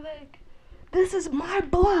street, and they're like, this is my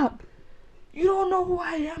block. You don't know who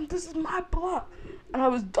I am. This is my block. And I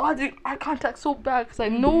was dodging eye contact so bad because I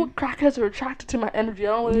know crackheads are attracted to my energy. I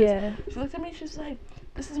don't know what it is. She looked at me. She's like,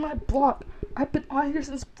 this is my block. I've been on here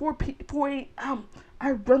since 4 a.m.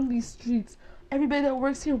 I run these streets. Everybody that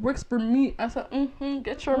works here works for me. I said,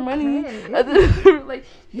 get your money. And then they were like,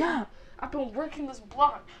 yeah, I've been working this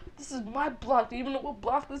block. This is my block. Do you even know what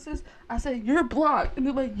block this is? I said, your block. And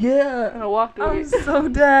they're like, yeah. And I walked away. I'm so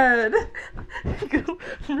dead.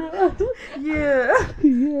 Yeah.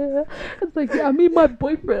 Yeah. It's like, yeah, I mean my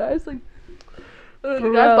boyfriend. I was like, and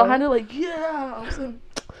the guys behind her like, yeah. I was like,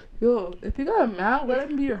 yo, if you got a man, let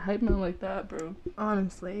him be your hype man like that, bro.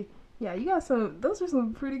 Honestly. Yeah, you got those are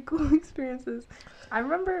some pretty cool experiences. I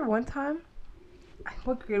remember one time,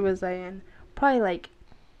 what grade was I in? Probably like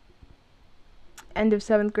end of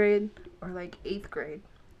 7th grade or like 8th grade.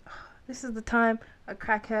 This is the time a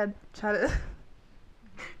crackhead tried to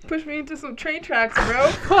push me into some train tracks, bro.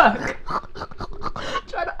 Fuck.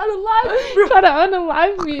 Try to unalive me, bro. Try to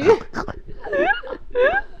unalive me.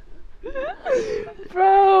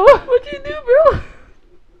 Bro. What'd you do, bro?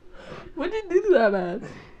 What'd you do to that man?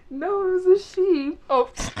 No, it was a sheep. Oh.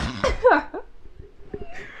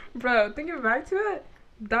 Bro, thinking back to it,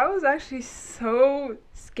 that was actually so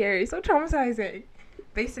scary, so traumatizing.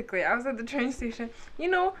 Basically, I was at the train station,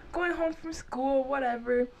 going home from school,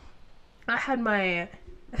 whatever. I had my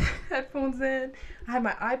headphones in. I had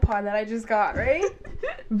my iPod that I just got, right?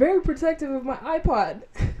 Very protective of my iPod.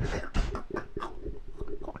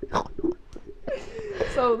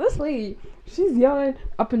 So this lady, she's yelling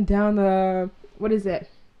up and down the,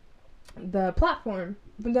 the platform.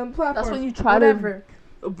 Up and down the platform. That's when you try to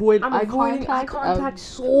avoid eye contact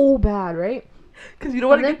so bad, right? Because you don't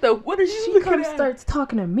want to get the, what is she kind of starts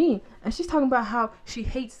talking to me, and she's talking about how she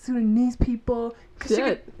hates Sudanese people.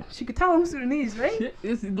 She could tell I'm Sudanese, right? Shit,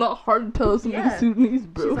 it's not hard to tell somebody's Sudanese,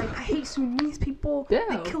 bro. She's like, I hate Sudanese people. Damn.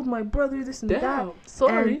 They killed my brother, this and that.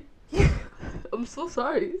 Sorry. I'm so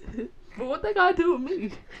sorry. But what they gotta do with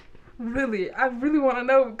me? Really, I really want to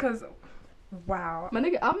know because, wow. My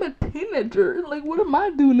nigga, I'm a teenager. Like, what am I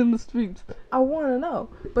doing in the streets? I want to know.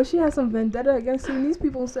 But she has some vendetta against Sudanese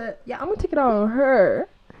people and said, yeah, I'm going to take it out on her.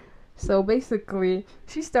 So basically,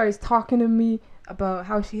 she starts talking to me about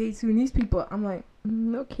how she hates Sudanese people. I'm like,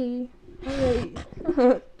 okay. All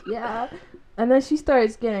right. Yeah. And then she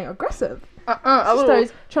starts getting aggressive. She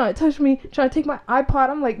starts trying to touch me, trying to take my iPod.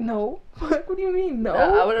 I'm like, no. What do you mean, no?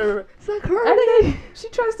 I would have. It's like her. And then she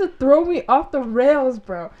tries to throw me off the rails,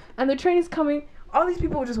 bro. And the train is coming. All these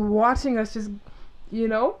people are just watching us, just,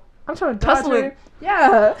 I'm trying to dodge her.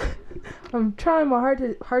 Yeah. I'm trying my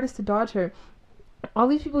hardest to dodge her. All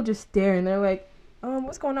these people just stare, and they're like,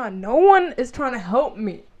 what's going on? No one is trying to help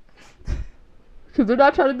me. Because they're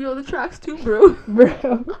not trying to be on the tracks too, bro.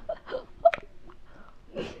 Bro.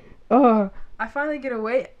 I finally get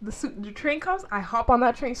away. The train comes. I hop on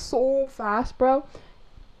that train so fast, bro.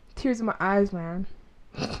 Tears in my eyes, man.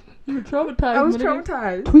 You were traumatized. I was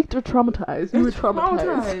traumatized. Tweaked or traumatized? You were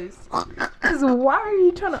traumatized. Because why are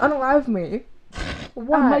you trying to unalive me?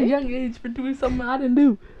 Why? At my young age for doing something I didn't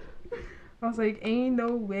do. I was like, ain't no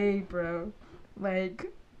way, bro.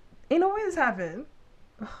 Like, ain't no way this happened.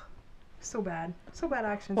 So bad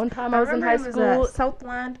actions. One time I was in high remember school. it was at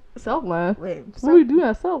Southland. Southland? Wait, What were you doing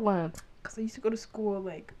at Southland? Because I used to go to school,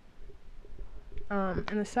 like, in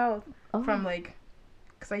the South. From, like,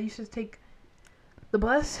 because I used to take the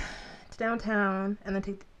bus to downtown and then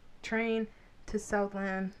take the train to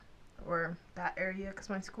Southland or that area because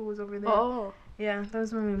my school was over there. Oh. Yeah, that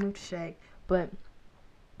was when we moved to Shag. But,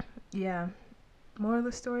 yeah, more of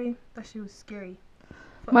the story, that shit was scary.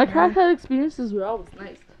 Fuck, My man. crackhead experiences were always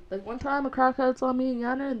nice. Like, one time a crackhead saw me and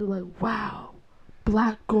Yana, and they're like, wow,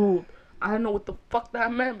 black gold. I don't know what the fuck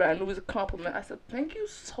that meant, but I knew it was a compliment. I said, thank you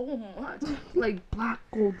so much. Like, black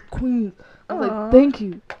gold queens. I was like, thank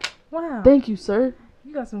you. Wow. Thank you, sir.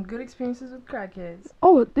 You got some good experiences with crackheads.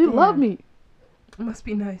 Oh, they Damn. love me. It must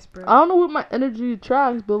be nice, bro. I don't know what my energy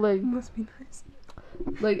attracts, but, like, It must be nice.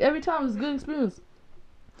 like every time it's a good experience.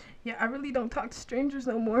 Yeah, I really don't talk to strangers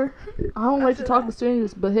no more. I don't like to talk to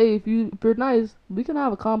strangers, but hey, if you're nice, we can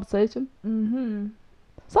have a conversation. Mm-hmm.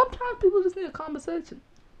 Sometimes people just need a conversation.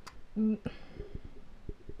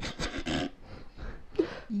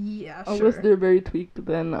 Yeah, Unless sure. they're very tweaked,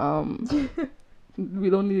 then we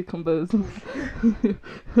don't need to converse.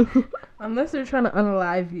 Unless they're trying to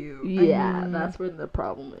unalive you. Yeah, I mean, that's where the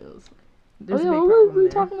problem is. there's Oh a yeah, big what problem were we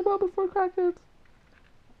there. talking about before crackheads?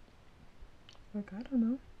 Like, I don't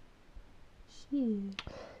know. Shit.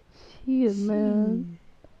 Yeah, man.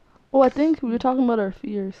 Oh, I think we were talking about our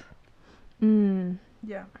fears.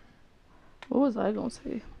 Yeah. What was I gonna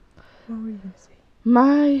say? What were you gonna say?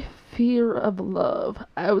 My fear of love.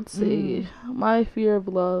 I would say my fear of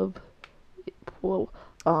love. Well,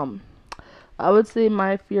 I would say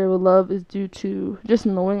my fear of love is due to just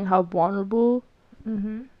knowing how vulnerable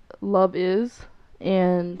love is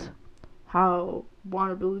and how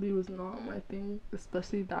vulnerability was not my thing,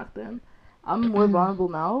 especially back then. I'm more vulnerable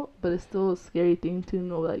now, but it's still a scary thing to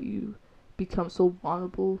know that you become so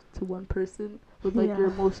vulnerable to one person with like your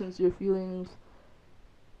emotions, your feelings.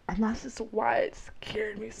 And that's just why it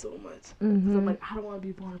scared me so much. Because I'm like, I don't want to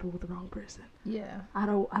be vulnerable with the wrong person. Yeah. I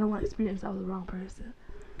don't want to experience that with the wrong person.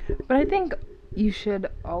 But I think you should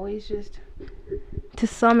always just, to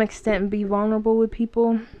some extent, be vulnerable with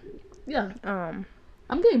people. Yeah.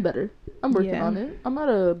 I'm getting better. I'm working Yeah. on it. I'm at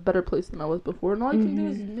a better place than I was before. And all you can do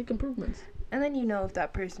is make improvements. And then you know if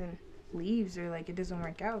that person leaves or like it doesn't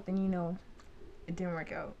work out, then you know it didn't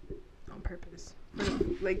work out on purpose.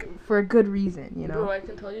 Like for a good reason, you know. Bro, I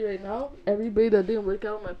can tell you right now, everybody that didn't work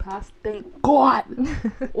out in my past, thank God.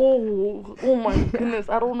 oh my goodness,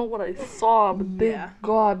 I don't know what I saw, but thank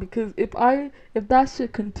God, because if that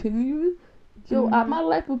shit continued, my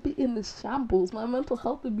life would be in the shambles. My mental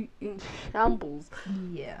health would be in shambles.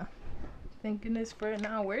 Yeah. Thank goodness for it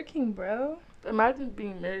not working, bro. Imagine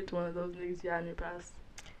being married to one of those niggas you had in your past.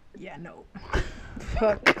 Yeah, no.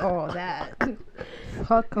 Fuck all that.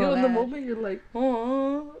 Fuck all that. In the moment you're like,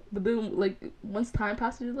 oh, but then like once time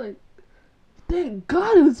passes, you're like, thank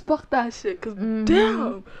God it was fuck that shit, cause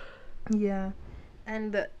damn. Yeah,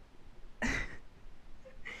 and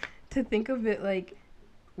to think of it like,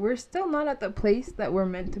 we're still not at the place that we're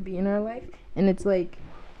meant to be in our life, and it's like,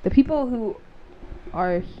 the people in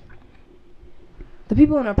our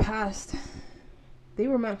past, they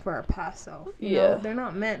were meant for our past self. You know? They're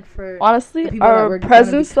not meant for. Honestly, our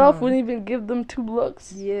present self wouldn't even give them 2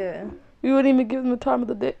 looks. Yeah. We wouldn't even give them the time of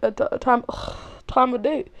the day. Time of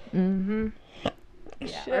day. Yeah.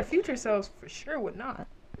 Our future selves for sure would not.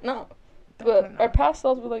 No. But our past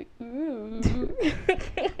selves were like, ooh.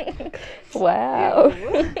 Wow.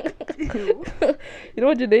 Ew. You know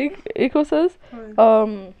what Janae Aiko says?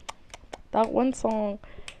 That one song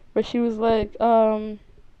where she was like,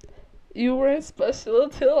 you weren't special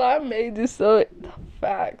till I made you so.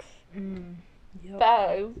 Facts.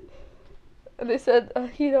 Facts. And they said,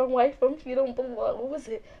 he don't wife him, he don't belong. What was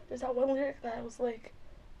it? There's that one lyric that was like,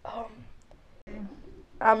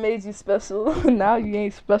 I made you special. Now you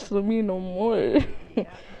ain't special to me no more. Yeah.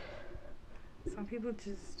 Some people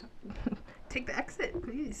just take the exit,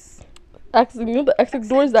 please. Exit, you know the exit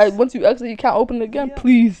doors that once you exit you can't open it again? Yeah.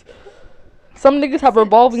 Please. Some niggas have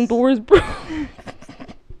revolving doors, bro.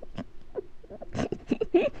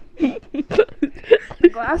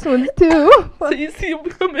 Glass ones too. So you see them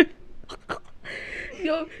coming.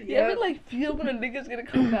 Yo, you ever like feel when a nigga's gonna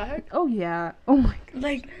come back? Oh yeah. Oh my god.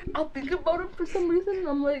 Like, I'll think about it for some reason and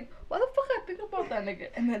I'm like, why the fuck I think about that nigga?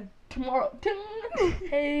 And then tomorrow, ting,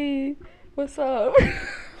 hey, what's up?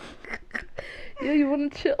 Yo, you wanna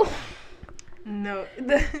chill? No,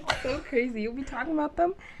 that's so crazy. You'll be talking about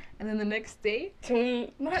them and then the next day,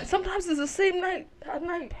 sometimes it's the same night, at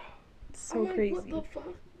night. It's so I'm crazy. Like, what the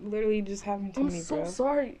fuck? Literally just happened to me, bro. I'm so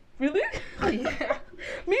sorry. Really? Yeah.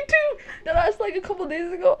 Me too. Then I was like a couple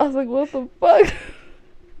days ago. I was like, what the fuck?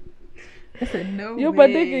 I said no. Yo, my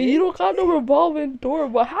nigga, you don't got no revolving door,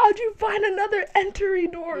 but how'd you find another entry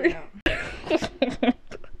door? Yeah.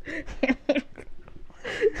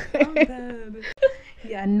 I'm dead.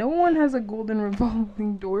 Yeah, no one has a golden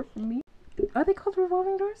revolving door for me. Are they called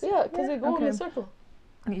revolving doors? Yeah, because they go in a circle.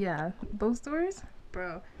 Yeah, those doors?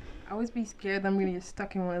 Bro, I always be scared that I'm gonna get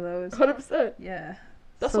stuck in one of those. 100%. Yeah.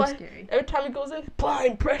 That's so why scary. every time he goes in,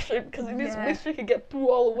 applying pressure because he needs to make sure he can get through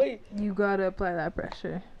all the way. You gotta apply that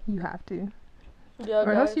pressure. You have to. Yeah,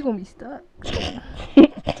 or else you're gonna be stuck.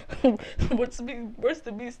 Worse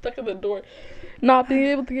to be stuck in the door, not being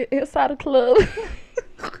able to get inside a club.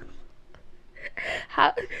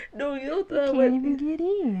 How? No, you know the Can't even get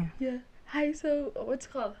in. Yeah. What's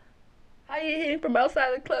it called? How you hitting from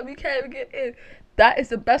outside the club? You can't even get in. That is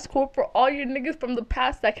the best quote for all your niggas from the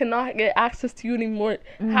past that cannot get access to you anymore.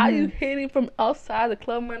 Mm-hmm. How you hitting from outside the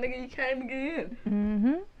club, my nigga? You can't even get in.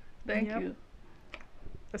 Mm-hmm. Thank you.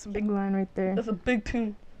 That's a big line right there. That's a big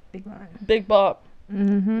tune. Big line. Big bop.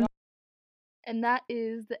 Mm-hmm. And that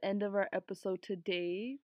is the end of our episode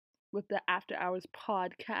today with the After Hours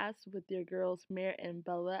podcast with your girls, Mare and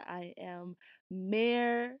Bella. I am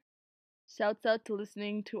Mare. Shouts out to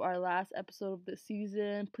listening to our last episode of the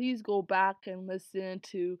season. Please go back and listen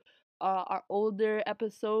to our older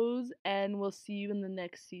episodes, and we'll see you in the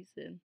next season.